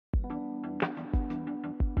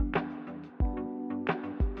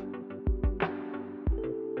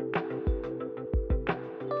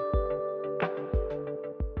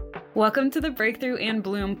Welcome to the Breakthrough and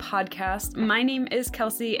Bloom podcast. My name is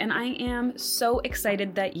Kelsey, and I am so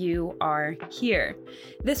excited that you are here.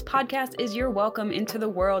 This podcast is your welcome into the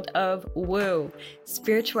world of woo,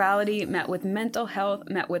 spirituality met with mental health,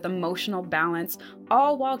 met with emotional balance,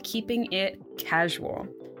 all while keeping it casual.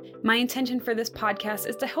 My intention for this podcast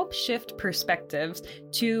is to help shift perspectives,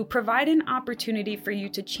 to provide an opportunity for you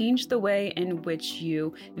to change the way in which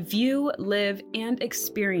you view, live, and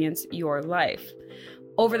experience your life.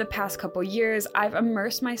 Over the past couple years, I've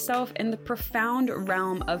immersed myself in the profound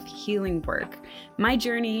realm of healing work. My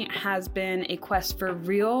journey has been a quest for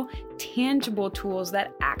real, tangible tools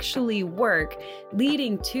that actually work,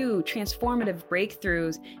 leading to transformative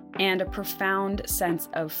breakthroughs and a profound sense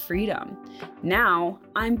of freedom. Now,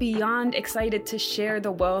 I'm beyond excited to share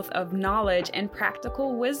the wealth of knowledge and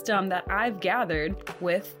practical wisdom that I've gathered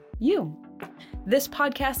with you. This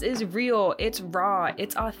podcast is real, it's raw,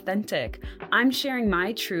 it's authentic. I'm sharing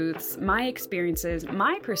my truths, my experiences,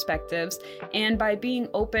 my perspectives, and by being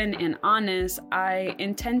open and honest, I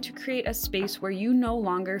intend to create a space where you no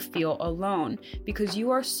longer feel alone because you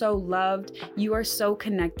are so loved, you are so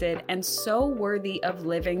connected, and so worthy of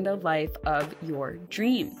living the life of your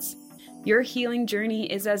dreams. Your healing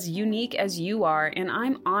journey is as unique as you are, and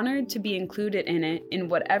I'm honored to be included in it in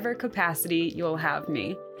whatever capacity you'll have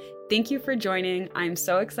me. Thank you for joining. I'm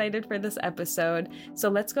so excited for this episode. So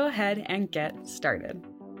let's go ahead and get started.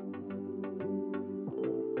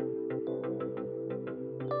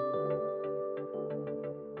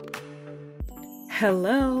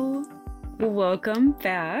 Hello, welcome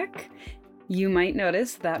back. You might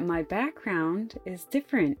notice that my background is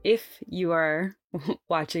different if you are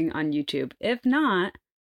watching on YouTube. If not,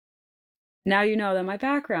 now you know that my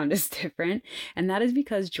background is different. And that is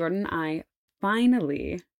because Jordan and I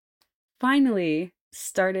finally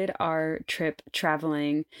started our trip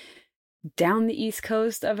traveling down the East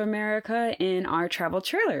Coast of America in our travel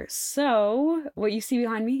trailer. So what you see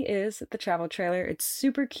behind me is the travel trailer. It's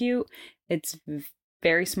super cute. It's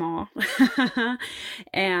very small.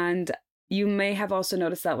 And you may have also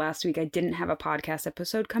noticed that last week I didn't have a podcast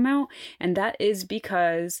episode come out. And that is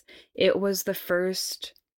because it was the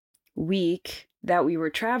first week that we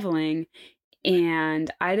were traveling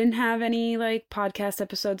and I didn't have any podcast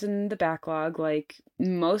episodes in the backlog.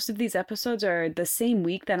 Most of these episodes are the same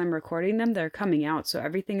week that I'm recording them, they're coming out. So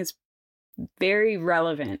everything is very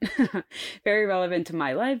relevant, very relevant to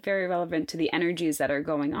my life, very relevant to the energies that are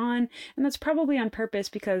going on. And that's probably on purpose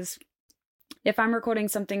because if I'm recording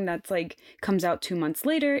something that's comes out 2 months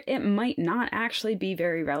later, it might not actually be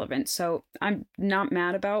very relevant. So I'm not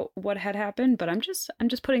mad about what had happened, but I'm just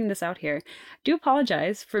putting this out here. I do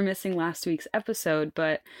apologize for missing last week's episode,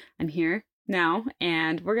 but I'm here now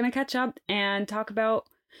and we're going to catch up and talk about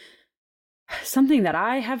something that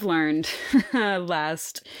I have learned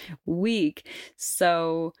last week.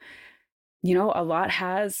 So, a lot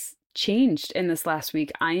has changed in this last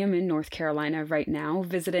week. I am in North Carolina right now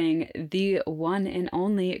visiting the one and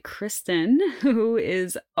only Kristen, who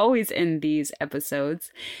is always in these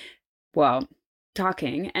episodes. Well,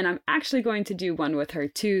 talking, and I'm actually going to do one with her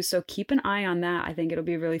too, so keep an eye on that. I think it'll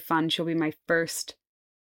be really fun. She'll be my first,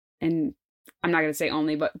 and I'm not going to say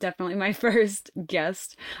only, but definitely my first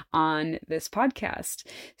guest on this podcast.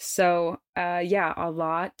 So, a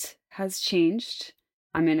lot has changed.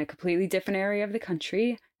 I'm in a completely different area of the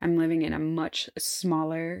country. I'm living in a much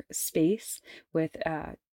smaller space with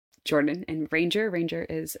Jordan and Ranger. Ranger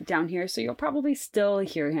is down here, so you'll probably still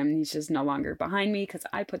hear him. He's just no longer behind me because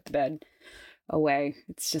I put the bed away.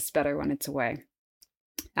 It's just better when it's away.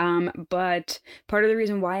 But part of the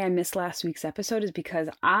reason why I missed last week's episode is because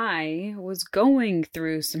I was going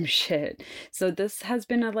through some shit. So this has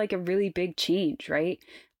been a really big change, right?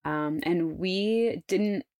 And we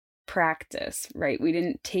didn't practice, right? We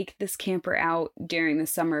didn't take this camper out during the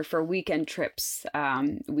summer for weekend trips.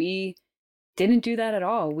 We didn't do that at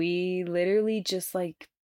all. We literally just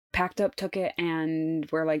packed up, took it, and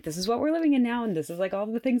we're this is what we're living in now, and this is all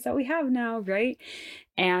the things that we have now, right?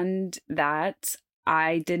 And that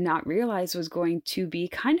I did not realize was going to be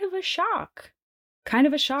kind of a shock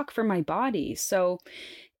for my body. So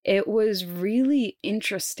it was really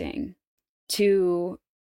interesting to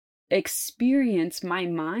experience my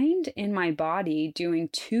mind and my body doing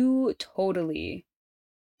two totally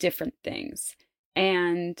different things.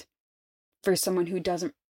 And for someone who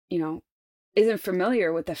doesn't, isn't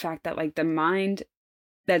familiar with the fact that the mind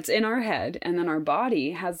that's in our head and then our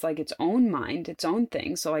body has its own mind, its own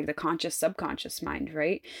thing. So the conscious, subconscious mind,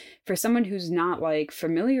 right? For someone who's not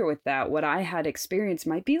familiar with that, what I had experienced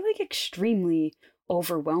might be extremely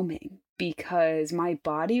overwhelming because my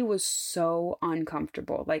body was so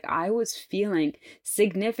uncomfortable. Like I was feeling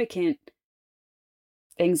significant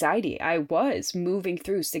anxiety. I was moving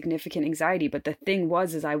through significant anxiety, but the thing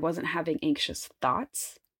was is I wasn't having anxious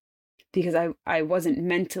thoughts because I wasn't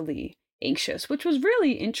mentally anxious, which was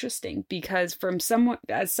really interesting because from someone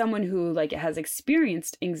as someone who like has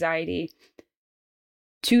experienced anxiety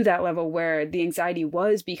to that level where the anxiety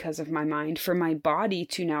was because of my mind, for my body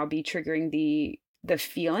to now be triggering the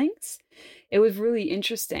feelings, it was really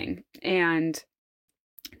interesting. And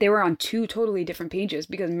they were on two totally different pages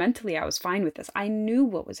because mentally I was fine with this. I knew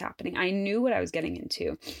what was happening. I knew what I was getting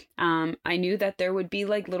into. I knew that there would be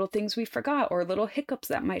like little things we forgot or little hiccups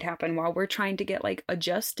that might happen while we're trying to get like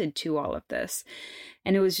adjusted to all of this.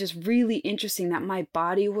 And it was just really interesting that my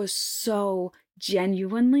body was so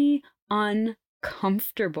genuinely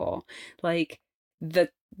uncomfortable. Like the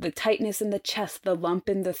tightness in the chest, the lump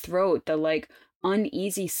in the throat, the like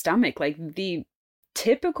uneasy stomach, like the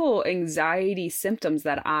typical anxiety symptoms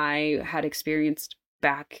that I had experienced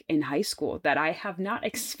back in high school that I have not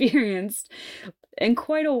experienced in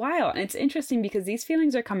quite a while. And it's interesting because these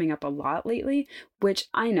feelings are coming up a lot lately, which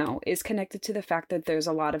I know is connected to the fact that there's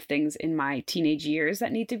a lot of things in my teenage years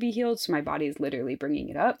that need to be healed. So my body is literally bringing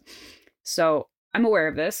it up. So I'm aware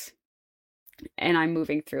of this and I'm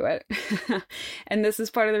moving through it. And this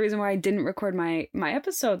is part of the reason why I didn't record my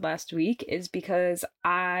episode last week, is because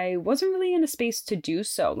I wasn't really in a space to do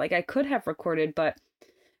so. Like I could have recorded, but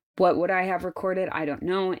what would I have recorded? I don't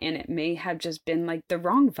know. And it may have just been like the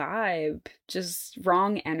wrong vibe, just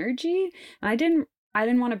wrong energy. And I didn't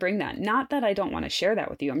want to bring that. Not that I don't want to share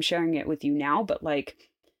that with you. I'm sharing it with you now, but like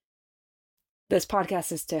this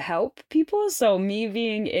podcast is to help people. So me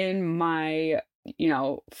being in my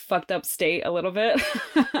fucked up state a little bit.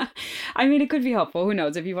 I mean, it could be helpful. Who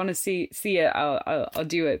knows? If you want to see it, I'll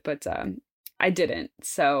do it. But I didn't.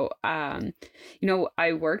 So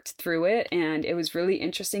I worked through it, and it was really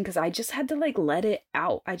interesting because I just had to like let it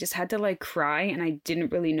out. I just had to like cry, and I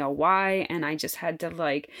didn't really know why, and I just had to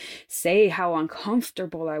like say how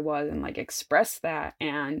uncomfortable I was and like express that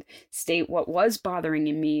and state what was bothering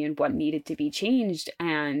in me and what needed to be changed,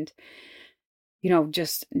 and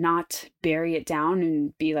just not bury it down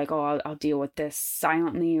and be like, oh, I'll deal with this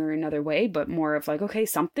silently or another way, but more of like, okay,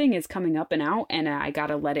 something is coming up and out, and I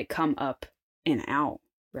gotta let it come up and out,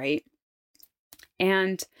 right?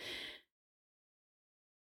 And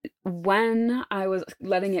when I was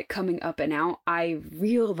letting it coming up and out, I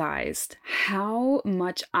realized how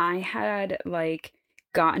much I had like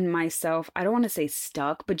gotten myself, I don't want to say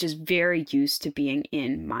stuck, but just very used to being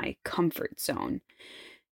in my comfort zone.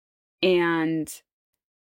 And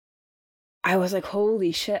I was like,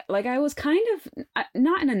 holy shit. Like I was kind of,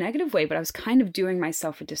 not in a negative way, but I was kind of doing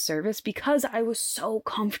myself a disservice because I was so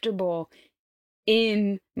comfortable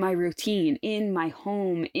in my routine, in my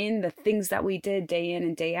home, in the things that we did day in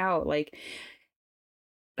and day out, like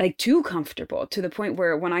too comfortable to the point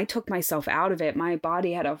where when I took myself out of it, my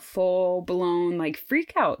body had a full blown like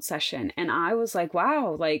freak out session. And I was like,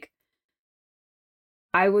 wow, like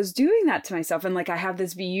I was doing that to myself. And like, I have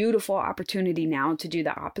this beautiful opportunity now to do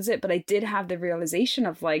the opposite. But I did have the realization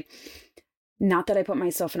of like, not that I put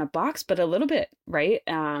myself in a box, but a little bit, right?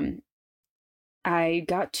 I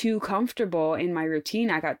got too comfortable in my routine.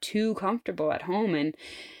 I got too comfortable at home. And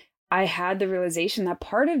I had the realization that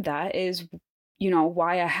part of that is,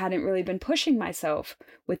 why I hadn't really been pushing myself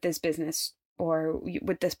with this business or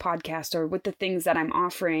with this podcast or with the things that I'm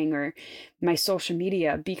offering or my social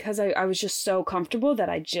media, because I was just so comfortable that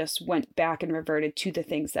I just went back and reverted to the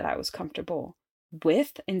things that I was comfortable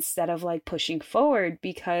with instead of like pushing forward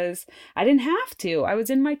because I didn't have to. I was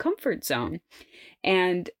in my comfort zone.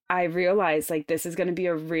 And I realized like this is going to be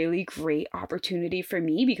a really great opportunity for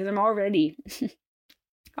me because I'm already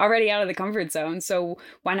out of the comfort zone. So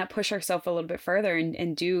why not push ourselves a little bit further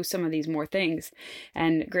and do some of these more things?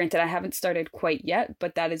 And granted, I haven't started quite yet,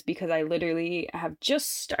 but that is because I literally have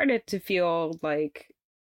just started to feel like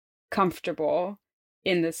comfortable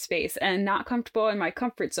in this space, and not comfortable in my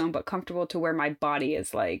comfort zone, but comfortable to where my body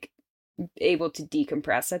is like able to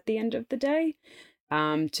decompress at the end of the day.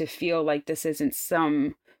 To feel like this isn't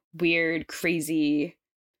some weird, crazy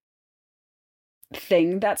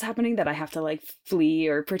thing that's happening that I have to like flee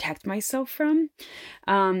or protect myself from.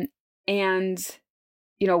 And,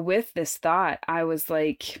 with this thought, I was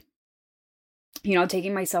like,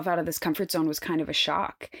 taking myself out of this comfort zone was kind of a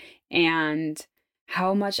shock. And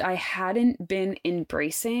how much I hadn't been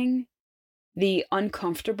embracing the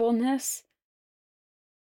uncomfortableness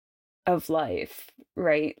of life,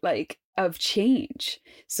 right? Like of change.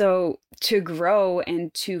 So to grow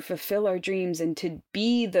and to fulfill our dreams and to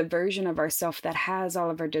be the version of ourselves that has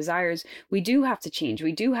all of our desires, we do have to change.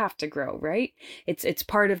 We do have to grow, right? It's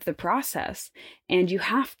part of the process. And you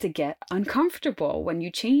have to get uncomfortable when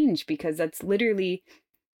you change, because that's literally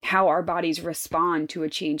how our bodies respond to a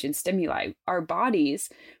change in stimuli. Our bodies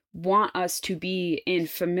want us to be in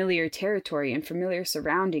familiar territory and familiar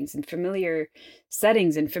surroundings and familiar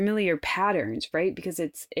settings and familiar patterns, right? Because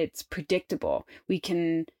it's predictable. We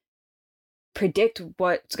can predict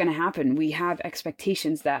what's going to happen. We have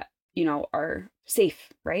expectations that, are safe,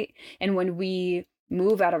 right? And when we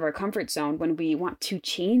move out of our comfort zone, when we want to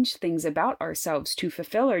change things about ourselves to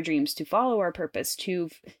fulfill our dreams, to follow our purpose, to,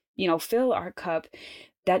 fill our cup,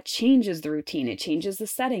 that changes the routine. It changes the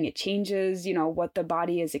setting. It changes, what the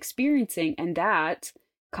body is experiencing, and that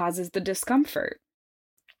causes the discomfort.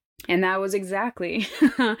 And that was exactly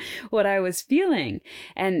what I was feeling.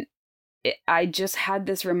 And I just had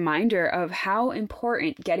this reminder of how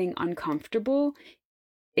important getting uncomfortable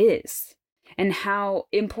is, and how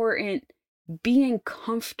important being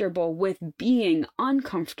comfortable with being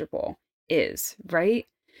uncomfortable is, right?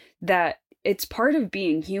 That it's part of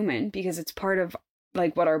being human, because it's part of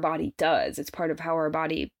like what our body does. It's part of how our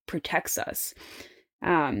body protects us.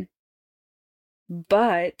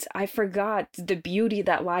 But I forgot the beauty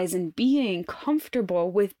that lies in being comfortable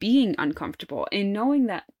with being uncomfortable, and knowing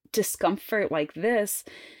that discomfort like this,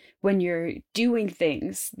 when you're doing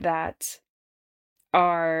things that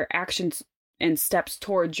are actions and steps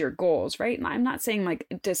towards your goals, right? And I'm not saying like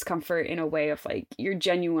discomfort in a way of like you're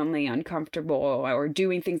genuinely uncomfortable or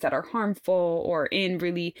doing things that are harmful or in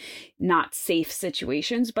really not safe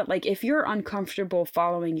situations, but like if you're uncomfortable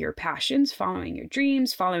following your passions, following your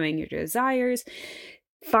dreams, following your desires,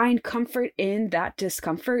 find comfort in that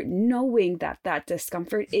discomfort, knowing that that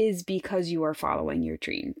discomfort is because you are following your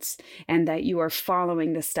dreams, and that you are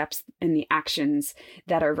following the steps and the actions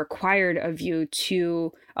that are required of you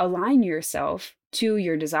to align yourself to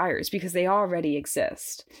your desires, because they already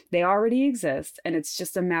exist. They already exist, and it's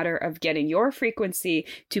just a matter of getting your frequency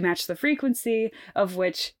to match the frequency of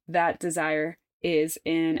which that desire is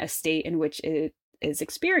in a state in which it is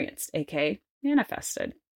experienced, aka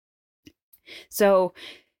manifested. So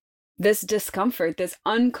this discomfort, this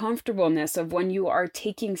uncomfortableness of when you are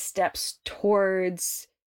taking steps towards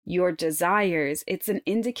your desires, it's an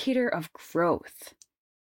indicator of growth.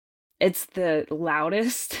 It's the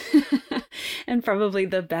loudest and probably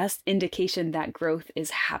the best indication that growth is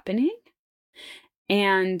happening.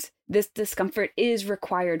 And this discomfort is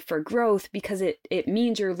required for growth, because it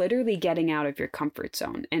means you're literally getting out of your comfort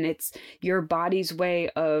zone. And it's your body's way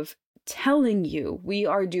of telling you we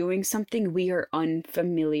are doing something we are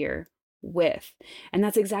unfamiliar with. And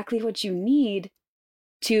that's exactly what you need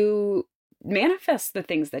to manifest the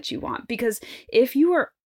things that you want. Because if you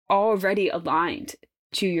are already aligned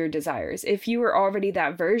to your desires, if you were already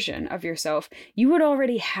that version of yourself, you would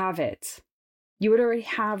already have it. You would already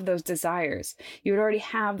have those desires. You would already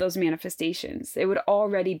have those manifestations. It would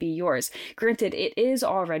already be yours. Granted, it is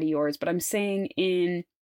already yours, but I'm saying in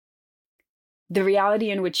the reality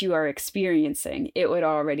in which you are experiencing, it would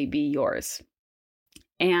already be yours.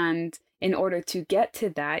 And in order to get to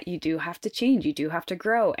that, you do have to change, you do have to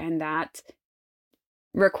grow, and that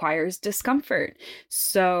requires discomfort.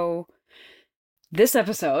 So this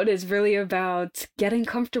episode is really about getting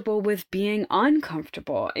comfortable with being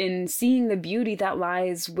uncomfortable, and seeing the beauty that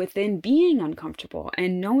lies within being uncomfortable,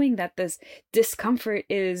 and knowing that this discomfort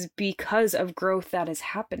is because of growth that is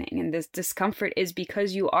happening. And this discomfort is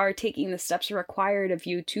because you are taking the steps required of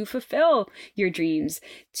you to fulfill your dreams,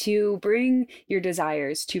 to bring your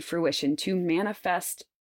desires to fruition, to manifest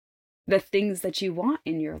the things that you want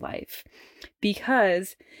in your life.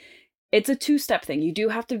 Because it's a two-step thing. You do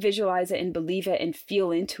have to visualize it and believe it and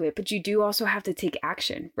feel into it, but you do also have to take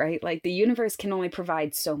action, right? Like the universe can only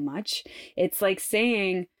provide so much. It's like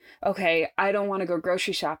saying, okay, I don't want to go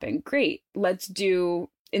grocery shopping. Great, let's do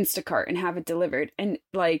Instacart and have it delivered. And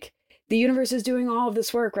like the universe is doing all of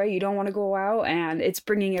this work, right? You don't want to go out and it's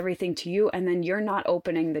bringing everything to you, and then you're not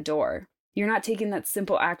opening the door. You're not taking that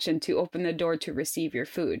simple action to open the door to receive your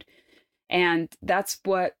food. And that's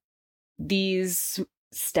what these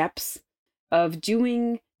steps of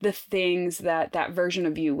doing the things that that version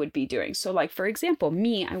of you would be doing. So like, for example,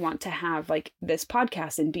 me, I want to have like this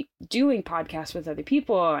podcast and be doing podcasts with other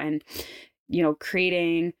people and,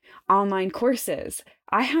 creating online courses.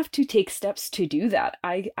 I have to take steps to do that.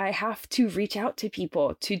 I have to reach out to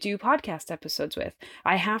people to do podcast episodes with.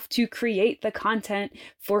 I have to create the content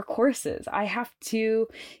for courses. I have to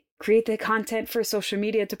create the content for social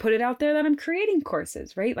media to put it out there that I'm creating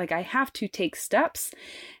courses, right? Like I have to take steps.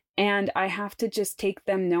 And I have to just take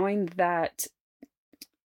them knowing that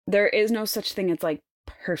there is no such thing as like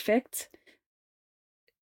perfect.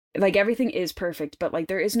 Like everything is perfect, but like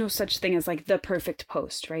there is no such thing as like the perfect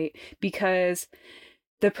post, right? Because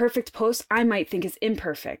the perfect post I might think is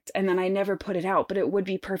imperfect and then I never put it out, but it would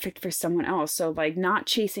be perfect for someone else. So like not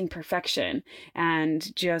chasing perfection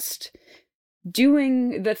and just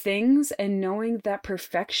doing the things and knowing that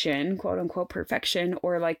perfection, quote unquote perfection,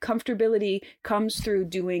 or like comfortability comes through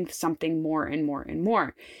doing something more and more and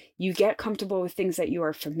more. You get comfortable with things that you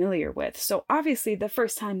are familiar with. So obviously the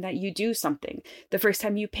first time that you do something, the first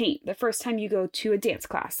time you paint, the first time you go to a dance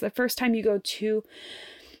class, the first time you go to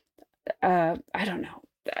I don't know,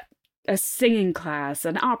 a singing class,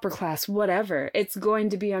 an opera class, whatever, it's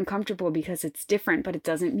going to be uncomfortable because it's different, but it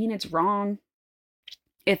doesn't mean it's wrong.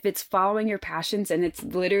 If it's following your passions and it's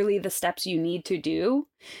literally the steps you need to do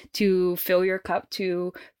to fill your cup,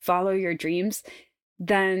 to follow your dreams,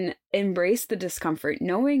 then embrace the discomfort,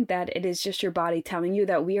 knowing that it is just your body telling you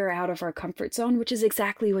that we are out of our comfort zone, which is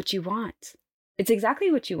exactly what you want. It's exactly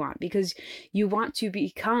what you want because you want to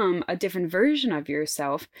become a different version of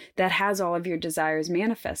yourself that has all of your desires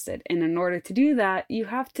manifested. And in order to do that, you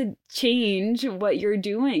have to change what you're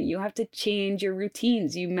doing. You have to change your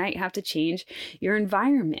routines. You might have to change your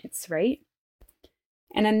environments, right?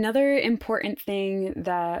 And another important thing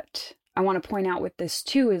that I want to point out with this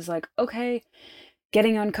too is like, okay,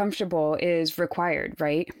 getting uncomfortable is required,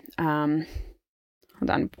 right? Hold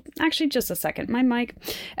on. Actually, just a second. My mic,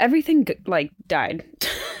 everything like died.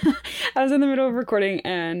 I was in the middle of recording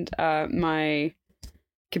and my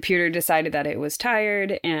computer decided that it was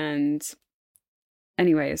tired. And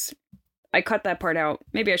anyways, I cut that part out.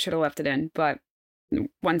 Maybe I should have left it in, but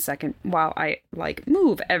 1 second while I like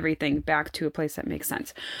move everything back to a place that makes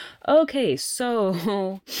sense. Okay,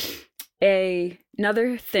 so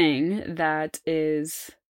another thing that is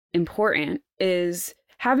important is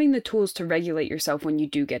having the tools to regulate yourself when you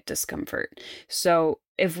do get discomfort. So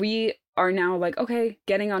if we are now like, okay,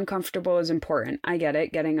 getting uncomfortable is important. I get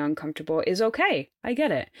it. Getting uncomfortable is okay. I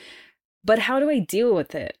get it. But how do I deal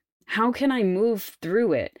with it? How can I move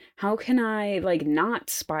through it? How can I like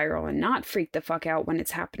not spiral and not freak the fuck out when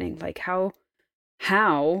it's happening? Like how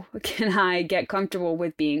can I get comfortable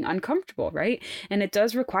with being uncomfortable, right? And it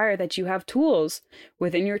does require that you have tools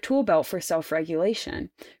within your tool belt for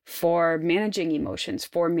self-regulation, for managing emotions,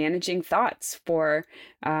 for managing thoughts, for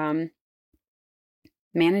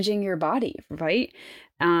managing your body, right?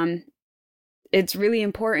 It's really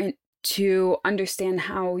important to understand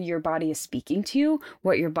how your body is speaking to you,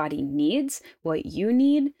 what your body needs, what you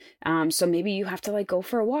need. So maybe you have to like go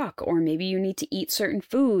for a walk, or maybe you need to eat certain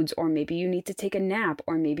foods, or maybe you need to take a nap,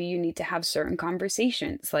 or maybe you need to have certain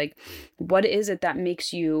conversations. Like, what is it that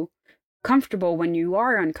makes you comfortable when you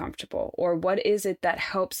are uncomfortable? Or what is it that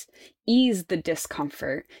helps ease the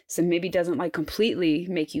discomfort? So maybe doesn't like completely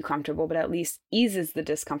make you comfortable, but at least eases the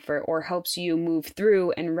discomfort or helps you move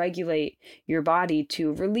through and regulate your body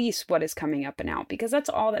to release what is coming up and out, because that's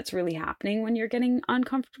all that's really happening when you're getting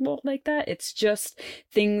uncomfortable like that. It's just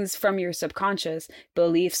things from your subconscious,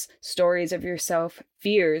 beliefs, stories of yourself,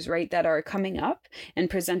 fears, right, that are coming up and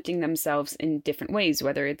presenting themselves in different ways,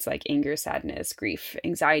 whether it's like anger, sadness, grief,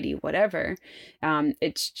 anxiety, whatever.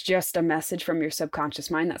 It's just a message from your subconscious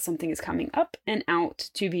mind that something is coming up and out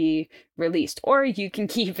to be released, or you can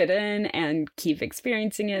keep it in and keep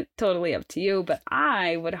experiencing it. Totally up to you. But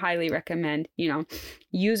I would highly recommend,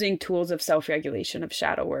 using tools of self-regulation, of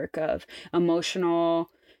shadow work, of emotional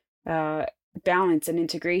balance and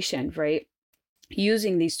integration, right?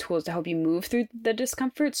 Using these tools to help you move through the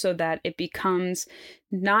discomfort so that it becomes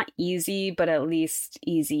not easy, but at least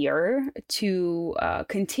easier to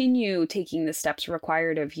continue taking the steps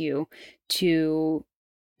required of you to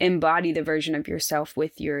embody the version of yourself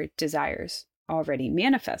with your desires already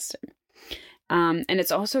manifested. And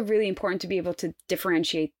it's also really important to be able to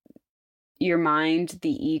differentiate your mind, the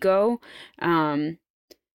ego,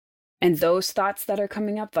 and those thoughts that are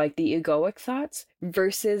coming up, like the egoic thoughts,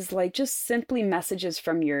 versus like just simply messages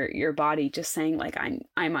from your body just saying like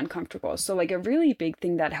I'm uncomfortable. So like a really big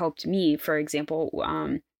thing that helped me, for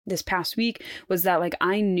example, this past week, was that like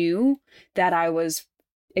I knew that I was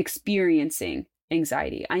experiencing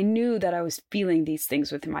anxiety. I knew that I was feeling these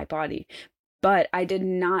things within my body, but I did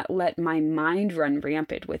not let my mind run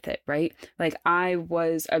rampant with it, right? Like I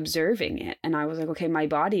was observing it and I was like, okay, my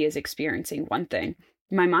body is experiencing one thing.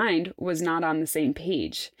 My mind was not on the same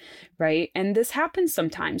page, right? And this happens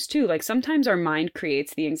sometimes too. Like sometimes our mind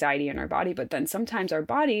creates the anxiety in our body, but then sometimes our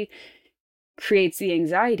body creates the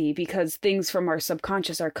anxiety because things from our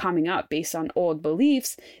subconscious are coming up based on old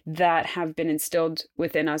beliefs that have been instilled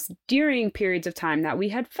within us during periods of time that we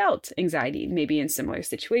had felt anxiety, maybe in similar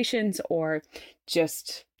situations, or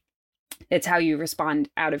just it's how you respond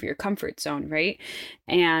out of your comfort zone, right?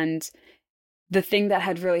 And the thing that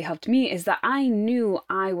had really helped me is that I knew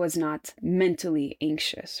I was not mentally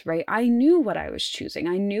anxious, right? I knew what I was choosing.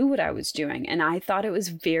 I knew what I was doing. And I thought it was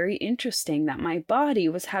very interesting that my body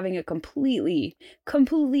was having a completely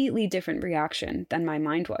different reaction than my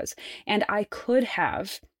mind was. And I could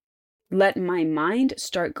have let my mind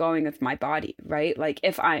start going with my body, right? Like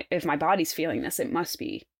if my body's feeling this, it must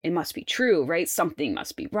be true, right? Something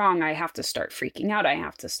must be wrong. I have to start freaking out. I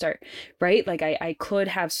have to start, right? Like I could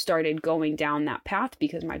have started going down that path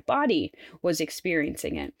because my body was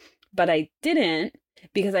experiencing it, but I didn't,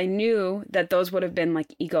 because I knew that those would have been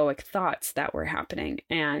like egoic thoughts that were happening,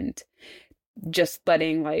 and just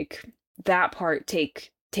letting like that part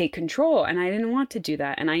take control. And I didn't want to do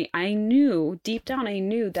that. And I knew deep down, I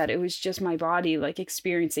knew that it was just my body like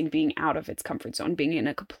experiencing being out of its comfort zone, being in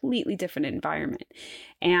a completely different environment.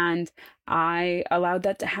 And I allowed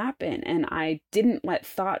that to happen. And I didn't let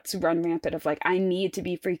thoughts run rampant of like, I need to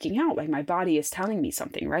be freaking out. Like my body is telling me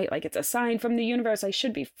something, right? Like it's a sign from the universe. I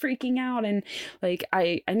should be freaking out. And like,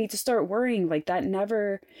 I need to start worrying. Like that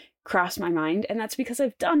never crossed my mind. And that's because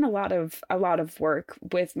I've done a lot of work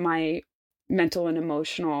with my mental and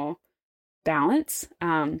emotional balance.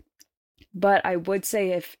 But I would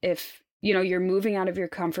say if you know you're moving out of your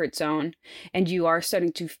comfort zone and you are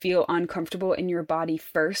starting to feel uncomfortable in your body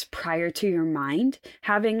first prior to your mind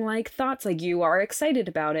having like thoughts like you are excited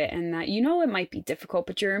about it and that you know it might be difficult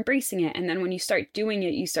but you're embracing it, and then when you start doing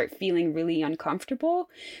it you start feeling really uncomfortable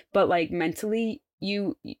but like mentally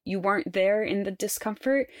you weren't there in the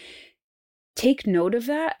discomfort. Take note of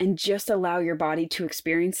that and just allow your body to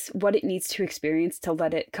experience what it needs to experience to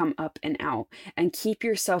let it come up and out, and keep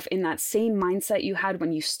yourself in that same mindset you had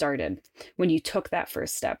when you started, when you took that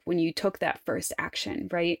first step, when you took that first action,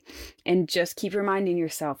 right? And just keep reminding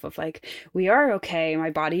yourself of like, we are okay.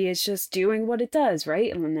 My body is just doing what it does,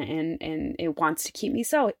 right? And it wants to keep me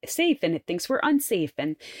so safe, and it thinks we're unsafe,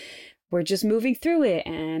 and we're just moving through it,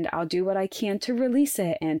 and I'll do what I can to release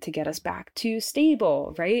it and to get us back to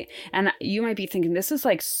stable, right? And you might be thinking, this is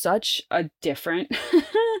like such a different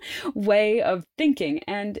way of thinking.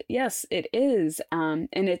 And yes, it is. And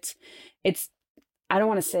it's, I don't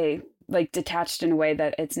want to say like detached in a way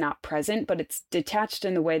that it's not present, but it's detached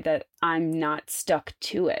in the way that I'm not stuck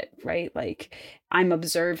to it, right? Like I'm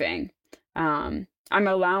observing. I'm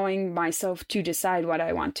allowing myself to decide what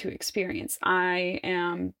I want to experience. I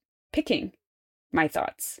am picking my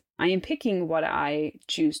thoughts. I am picking what I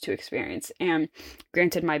choose to experience. And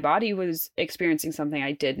granted, my body was experiencing something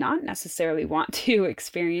I did not necessarily want to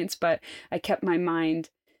experience, but I kept my mind,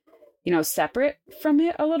 separate from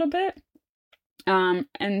it a little bit.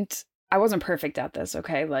 And I wasn't perfect at this,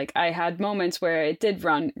 okay? Like I had moments where it did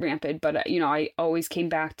run rampant, but I always came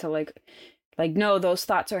back to like, no, those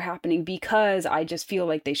thoughts are happening because I just feel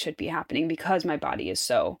like they should be happening because my body is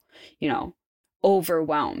so,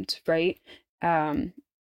 overwhelmed, right?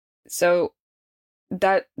 So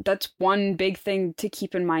that's one big thing to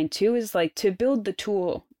keep in mind too, is like to build the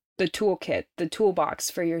toolkit, the toolbox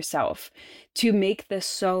for yourself to make this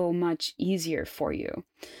so much easier for you.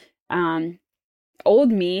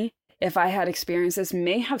 Old me, if I had experienced this,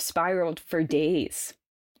 may have spiraled for days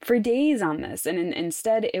on this. And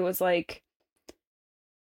instead it was like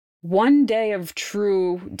one day of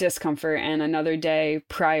true discomfort and another day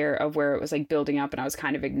prior of where it was like building up, and I was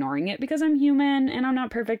kind of ignoring it because I'm human and I'm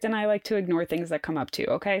not perfect and I like to ignore things that come up too,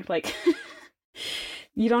 okay? Like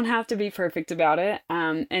you don't have to be perfect about it.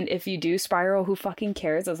 And if you do spiral, who fucking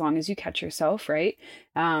cares, as long as you catch yourself, right?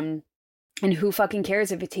 And who fucking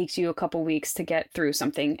cares if it takes you a couple weeks to get through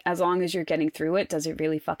something? As long as you're getting through it, does it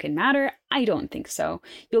really fucking matter? I don't think so.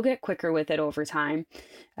 You'll get quicker with it over time.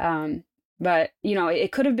 But,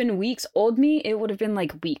 it could have been weeks. Old me, it would have been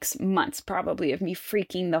like weeks, months probably of me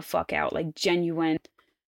freaking the fuck out, like genuine.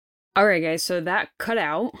 All right, guys, so that cut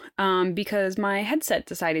out because my headset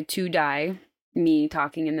decided to die, me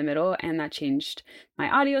talking in the middle, and that changed my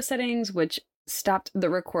audio settings, which stopped the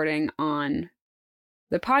recording on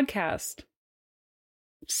the podcast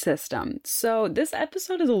system. So this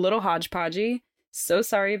episode is a little hodgepodgey. So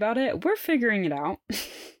sorry about it. We're figuring it out.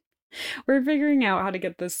 We're figuring out how to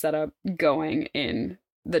get this setup going in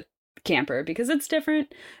the camper because it's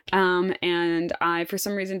different. And I, for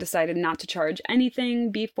some reason, decided not to charge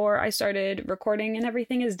anything before I started recording, and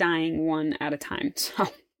everything is dying one at a time.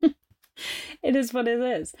 So it is what it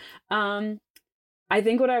is. I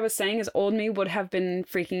think what I was saying is old me would have been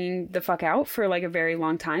freaking the fuck out for like a very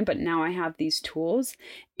long time, but now I have these tools,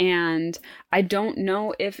 and I don't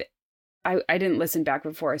know if I didn't listen back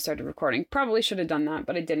before I started recording. Probably should have done that,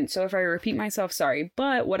 but I didn't. So if I repeat myself, sorry.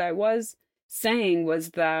 But what I was saying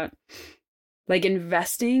was that like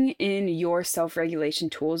investing in your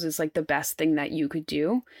self-regulation tools is like the best thing that you could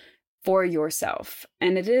do for yourself.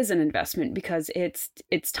 And it is an investment because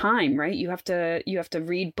it's time, right? You have to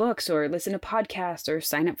read books or listen to podcasts or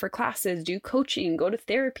sign up for classes, do coaching, go to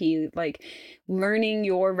therapy, like learning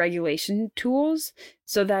your regulation tools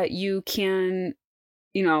so that you can,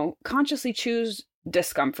 consciously choose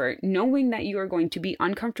discomfort, knowing that you are going to be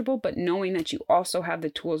uncomfortable, but knowing that you also have the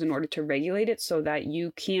tools in order to regulate it so that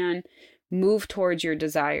you can move towards your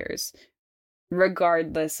desires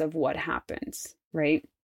regardless of what happens, right?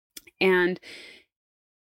 And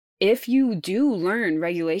if you do learn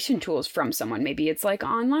regulation tools from someone, maybe it's like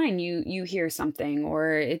online, you hear something,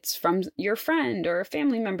 or it's from your friend or a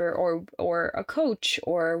family member or a coach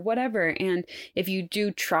or whatever, and if you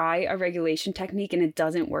do try a regulation technique and it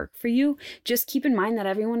doesn't work for you, just keep in mind that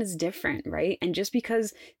everyone is different, right? And just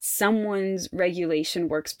because someone's regulation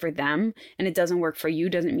works for them and it doesn't work for you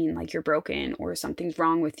doesn't mean like you're broken or something's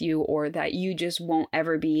wrong with you or that you just won't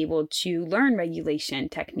ever be able to learn regulation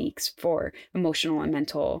techniques for emotional and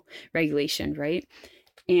mental regulation, right?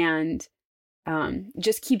 And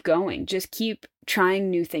just keep going, just keep trying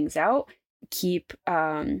new things out, keep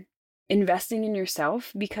investing in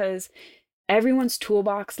yourself, because everyone's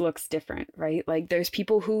toolbox looks different, right? Like there's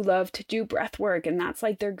people who love to do breath work and that's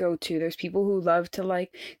like their go-to. There's people who love to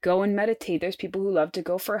like go and meditate. There's people who love to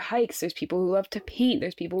go for hikes. There's people who love to paint.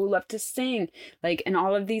 There's people who love to sing. Like, and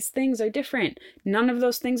all of these things are different. None of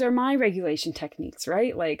those things are my regulation techniques,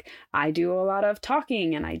 right? Like I do a lot of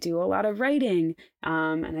talking and I do a lot of writing,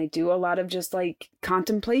 and I do a lot of just like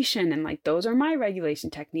contemplation, and like those are my regulation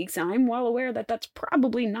techniques. And I'm well aware that that's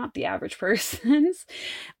probably not the average person's.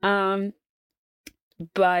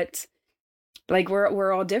 But like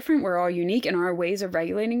we're all different, we're all unique, and our ways of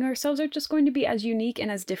regulating ourselves are just going to be as unique and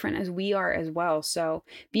as different as we are as well. So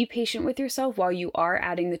be patient with yourself while you are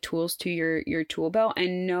adding the tools to your tool belt,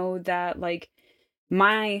 and know that like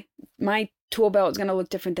my tool belt is going to look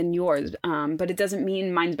different than yours, but it doesn't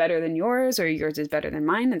mean mine's better than yours or yours is better than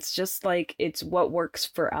mine. It's just like it's what works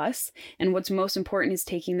for us, and what's most important is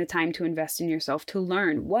taking the time to invest in yourself to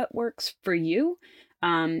learn what works for you,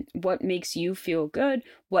 what makes you feel good,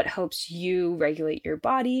 what helps you regulate your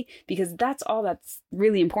body, because that's all that's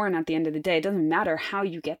really important at the end of the day. It doesn't matter how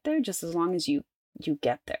you get there, just as long as you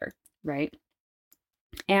get there, right?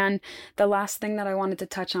 And the last thing that I wanted to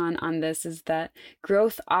touch on this is that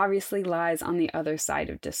growth obviously lies on the other side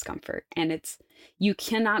of discomfort, and you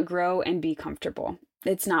cannot grow and be comfortable.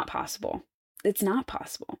 It's not possible. It's not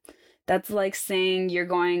possible. That's like saying you're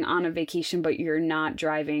going on a vacation but you're not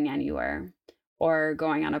driving anywhere, or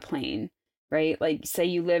going on a plane, right? Like say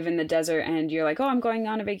you live in the desert and you're like, oh, I'm going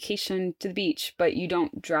on a vacation to the beach, but you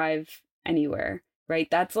don't drive anywhere, right?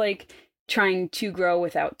 That's like trying to grow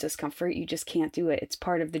without discomfort. You just can't do it. It's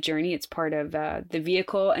part of the journey. It's part of the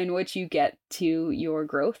vehicle in which you get to your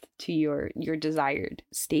growth, to your desired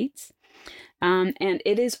states. And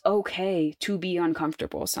it is okay to be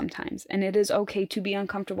uncomfortable sometimes. And it is okay to be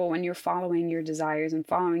uncomfortable when you're following your desires and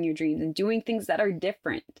following your dreams and doing things that are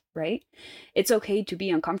different, right? It's okay to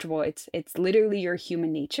be uncomfortable. It's literally your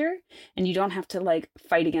human nature, and you don't have to like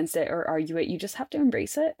fight against it or argue it. You just have to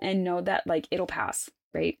embrace it and know that like it'll pass,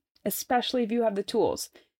 right? Especially if you have the tools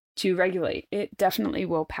to regulate. It definitely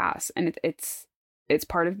will pass. And it's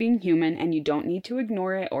part of being human, and you don't need to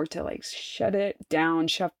ignore it or to like shut it down,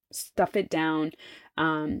 stuff it down,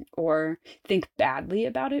 or think badly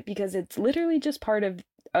about it, because it's literally just part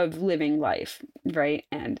of living life, right?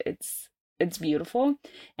 And it's beautiful,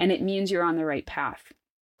 and it means you're on the right path.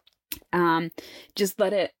 Just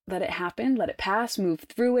let it happen, let it pass, move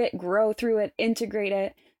through it, grow through it, integrate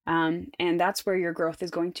it. And that's where your growth is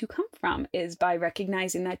going to come from, is by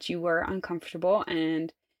recognizing that you were uncomfortable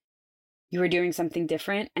and you were doing something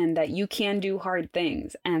different, and that you can do hard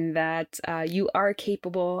things, and that you are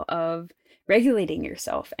capable of regulating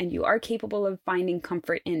yourself, and you are capable of finding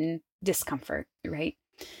comfort in discomfort, right?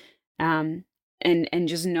 And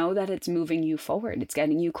just know that it's moving you forward. It's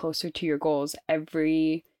getting you closer to your goals.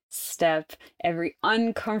 Every step, every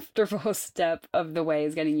uncomfortable step of the way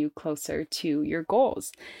is getting you closer to your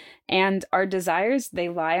goals. And our desires, they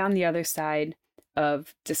lie on the other side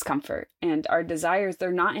of discomfort, and our desires,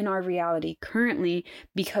 they're not in our reality currently,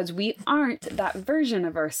 because we aren't that version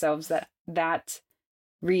of ourselves that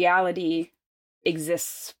reality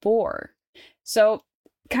exists for. So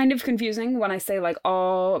kind of confusing when I say like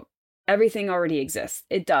everything already exists.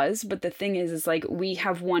 It does, but the thing is like we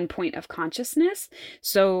have one point of consciousness.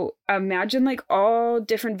 So imagine like all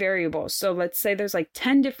different variables. So let's say there's like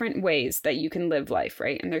 10 different ways that you can live life,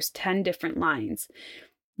 right? And there's 10 different lines.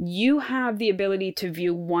 You have the ability to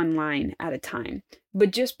view one line at a time.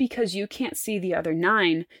 But just because you can't see the other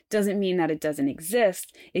 9 doesn't mean that it doesn't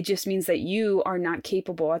exist. It just means that you are not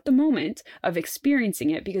capable at the moment of experiencing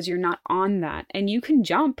it because you're not on that. And you can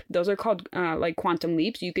jump. Those are called like quantum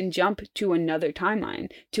leaps. You can jump to another timeline,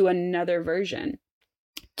 to another version,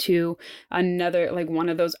 to another, like one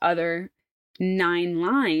of those other 9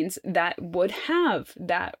 lines that would have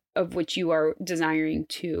that of which you are desiring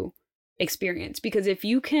to experience. Because if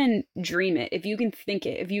you can dream it, if you can think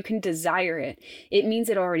it, if you can desire it, it means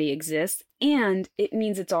it already exists and it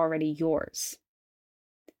means it's already yours.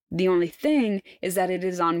 The only thing is that it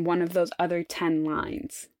is on one of those other 10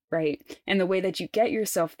 lines, right? And the way that you get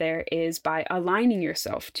yourself there is by aligning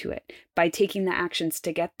yourself to it, by taking the actions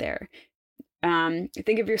to get there.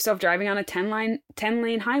 Think of yourself driving on a 10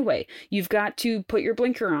 lane highway. You've got to put your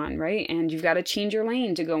blinker on, right? And you've got to change your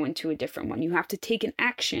lane to go into a different one. You have to take an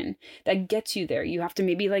action that gets you there. You have to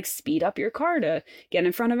maybe like speed up your car to get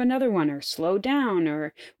in front of another one, or slow down,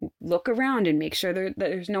 or look around and make sure that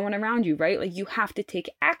there's no one around you, right? Like you have to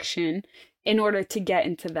take action in order to get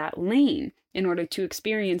into that lane, in order to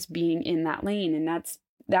experience being in that lane. And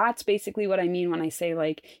that's basically what I mean when I say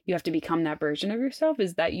like you have to become that version of yourself,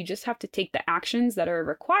 is that you just have to take the actions that are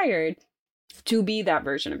required to be that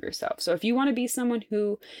version of yourself. So if you want to be someone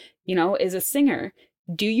who, is a singer,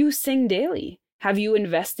 do you sing daily? Have you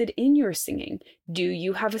invested in your singing? Do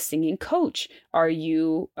you have a singing coach? Are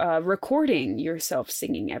you recording yourself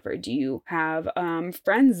singing ever? Do you have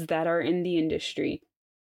friends that are in the industry?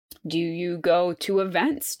 Do you go to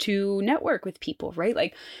events to network with people, right?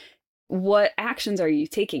 Like, what actions are you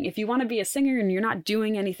taking? If you want to be a singer and you're not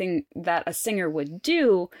doing anything that a singer would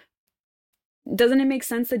do, doesn't it make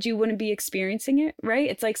sense that you wouldn't be experiencing it, right?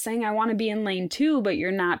 It's like saying, I want to be in lane 2, but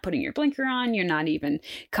you're not putting your blinker on. You're not even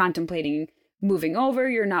contemplating moving over.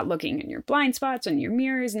 You're not looking in your blind spots and your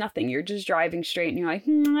mirrors, nothing. You're just driving straight and you're like,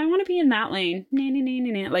 I want to be in that lane,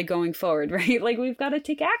 like going forward, right? Like we've got to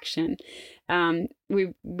take action.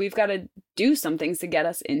 We've got to do some things to get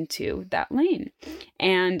us into that lane,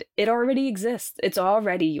 and it already exists. It's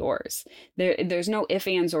already yours. There's no ifs,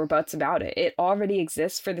 ands, or buts about it. It already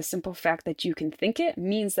exists. For the simple fact that you can think it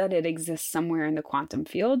means that it exists somewhere in the quantum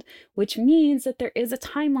field, which means that there is a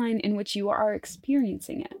timeline in which you are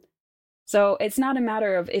experiencing it. So it's not a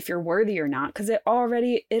matter of if you're worthy or not, because it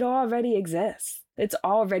already exists. It's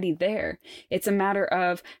already there. It's a matter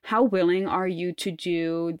of how willing are you to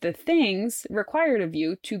do the things required of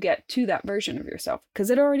you to get to that version of yourself, because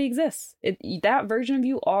it already exists. That version of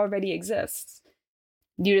you already exists.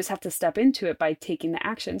 You just have to step into it by taking the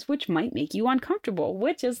actions, which might make you uncomfortable,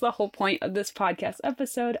 which is the whole point of this podcast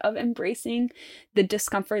episode, of embracing the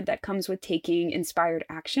discomfort that comes with taking inspired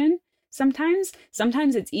action. Sometimes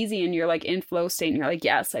it's easy and you're like in flow state and you're like,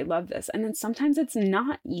 yes, I love this. And then sometimes it's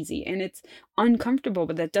not easy and it's uncomfortable,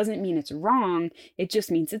 but that doesn't mean it's wrong. It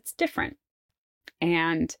just means it's different.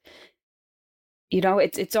 And,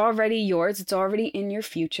 it's already yours. It's already in your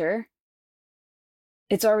future.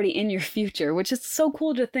 It's already in your future, which is so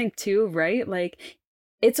cool to think too, right? Like,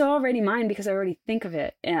 it's already mine because I already think of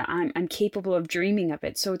it. And I'm capable of dreaming of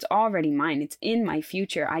it. So it's already mine. It's in my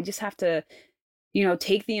future. I just have to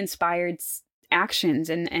take the inspired actions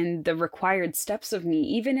and the required steps of me,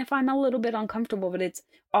 even if I'm a little bit uncomfortable, but it's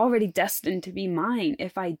already destined to be mine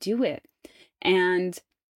if I do it. And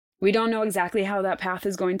we don't know exactly how that path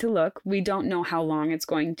is going to look. We don't know how long it's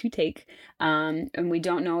going to take. And we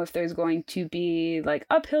don't know if there's going to be like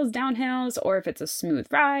uphills, downhills, or if it's a smooth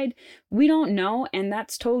ride. We don't know. And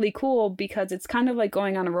that's totally cool, because it's kind of like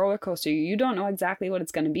going on a roller coaster. You don't know exactly what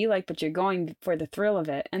it's going to be like, but you're going for the thrill of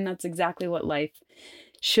it. And that's exactly what life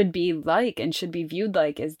should be like and should be viewed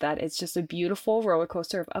like, is that it's just a beautiful roller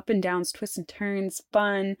coaster of up and downs, twists and turns,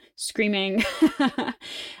 fun, screaming,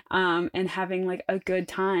 and having like a good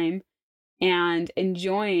time and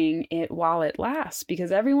enjoying it while it lasts.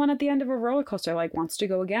 Because everyone at the end of a roller coaster like wants to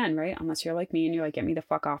go again, right? Unless you're like me and you're like, get me the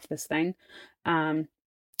fuck off this thing.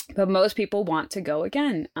 But most people want to go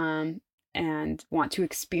again. And want to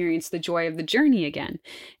experience the joy of the journey again.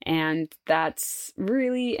 And that's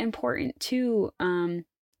really important too,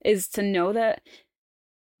 is to know that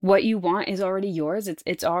what you want is already yours.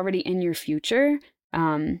 It's already in your future.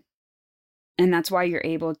 And that's why you're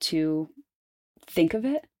able to think of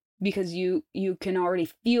it, because you can already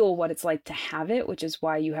feel what it's like to have it, which is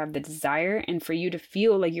why you have the desire. And for you to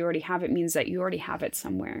feel like you already have it means that you already have it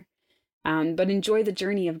somewhere. But enjoy the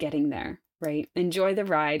journey of getting there. right? Enjoy the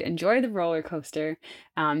ride, enjoy the roller coaster,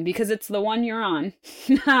 because it's the one you're on.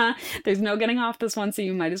 There's no getting off this one, so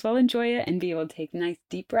you might as well enjoy it and be able to take nice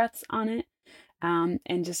deep breaths on it,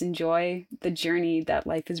 and just enjoy the journey that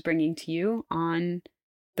life is bringing to you on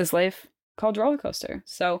this life called roller coaster.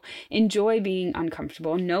 So enjoy being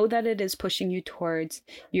uncomfortable. Know that it is pushing you towards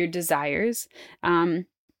your desires.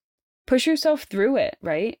 Push yourself through it,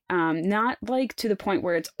 right? Not like to the point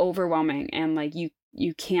where it's overwhelming and like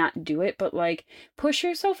you can't do it, but like push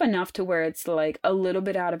yourself enough to where it's like a little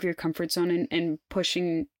bit out of your comfort zone and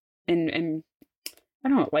pushing and I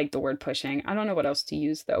don't like the word pushing. I don't know what else to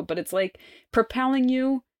use though, but it's like propelling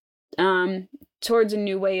you towards a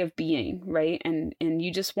new way of being, right? And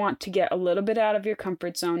you just want to get a little bit out of your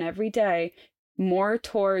comfort zone every day, more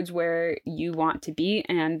towards where you want to be.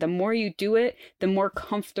 And the more you do it, the more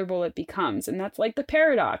comfortable it becomes. And that's like the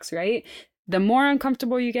paradox, right? The more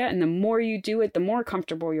uncomfortable you get and the more you do it, the more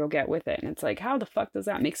comfortable you'll get with it. And it's like, how the fuck does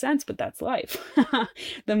that make sense? But that's life.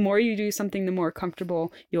 The more you do something, the more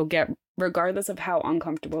comfortable you'll get, regardless of how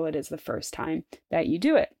uncomfortable it is the first time that you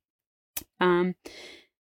do it.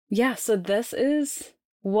 Yeah, so this is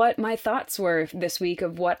what my thoughts were this week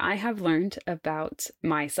of what I have learned about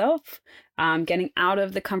myself, getting out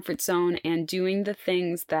of the comfort zone and doing the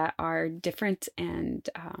things that are different and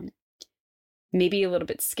maybe a little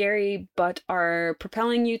bit scary, but are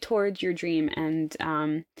propelling you towards your dream,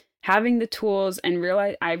 and having the tools, and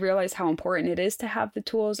I realize how important it is to have the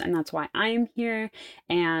tools, and that's why I am here.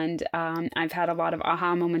 And I've had a lot of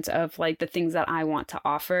aha moments of like the things that I want to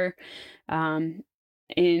offer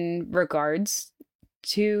in regards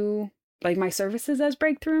to like my services as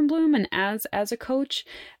Breakthrough and Bloom and as a coach,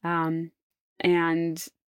 and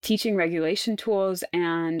teaching regulation tools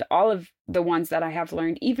and all of the ones that I have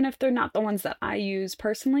learned, even if they're not the ones that I use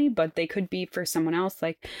personally, but they could be for someone else.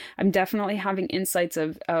 Like I'm definitely having insights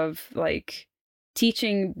of like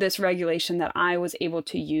teaching this regulation that I was able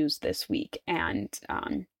to use this week, and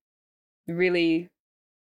really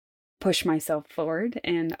push myself forward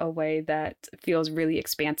in a way that feels really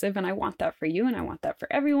expansive. And I want that for you, and I want that for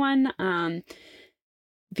everyone,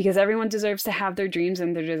 because everyone deserves to have their dreams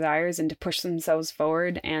and their desires and to push themselves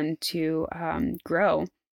forward and to grow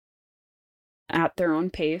at their own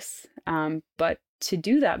pace, but to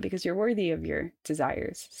do that because you're worthy of your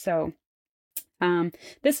desires. So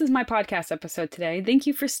this is my podcast episode today. Thank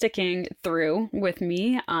you for sticking through with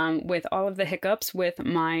me, with all of the hiccups, with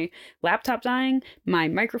my laptop dying, my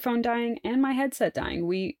microphone dying, and my headset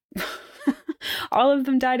dying. All of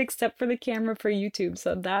them died except for the camera for YouTube,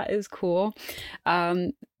 so that is cool.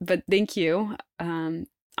 But thank you.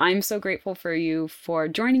 I'm so grateful for you for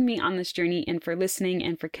joining me on this journey and for listening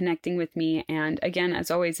and for connecting with me. And again, as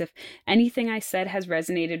always, if anything I said has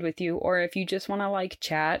resonated with you, or if you just want to like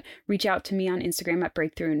chat, reach out to me on Instagram at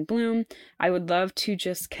Breakthrough and Bloom. I would love to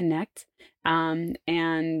just connect,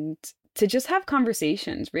 and to just have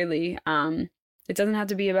conversations, really. It doesn't have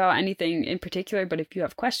to be about anything in particular, but if you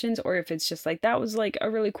have questions, or if it's just like, that was like a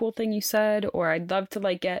really cool thing you said, or I'd love to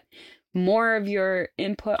like get more of your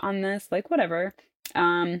input on this, like whatever.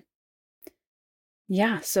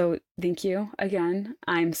 Yeah, so thank you again.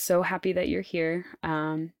 I'm so happy that you're here.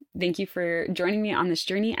 Thank you for joining me on this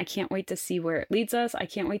journey. I can't wait to see where it leads us. I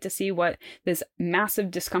can't wait to see what this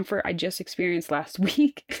massive discomfort I just experienced last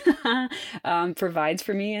week provides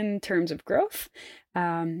for me in terms of growth.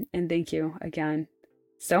 And thank you again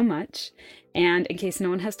so much. And in case no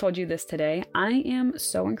one has told you this today, I am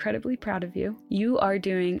so incredibly proud of you. You are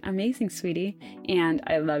doing amazing, sweetie. And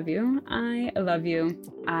I love you. I love you.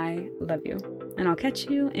 I love you. And I'll catch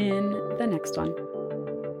you in the next one.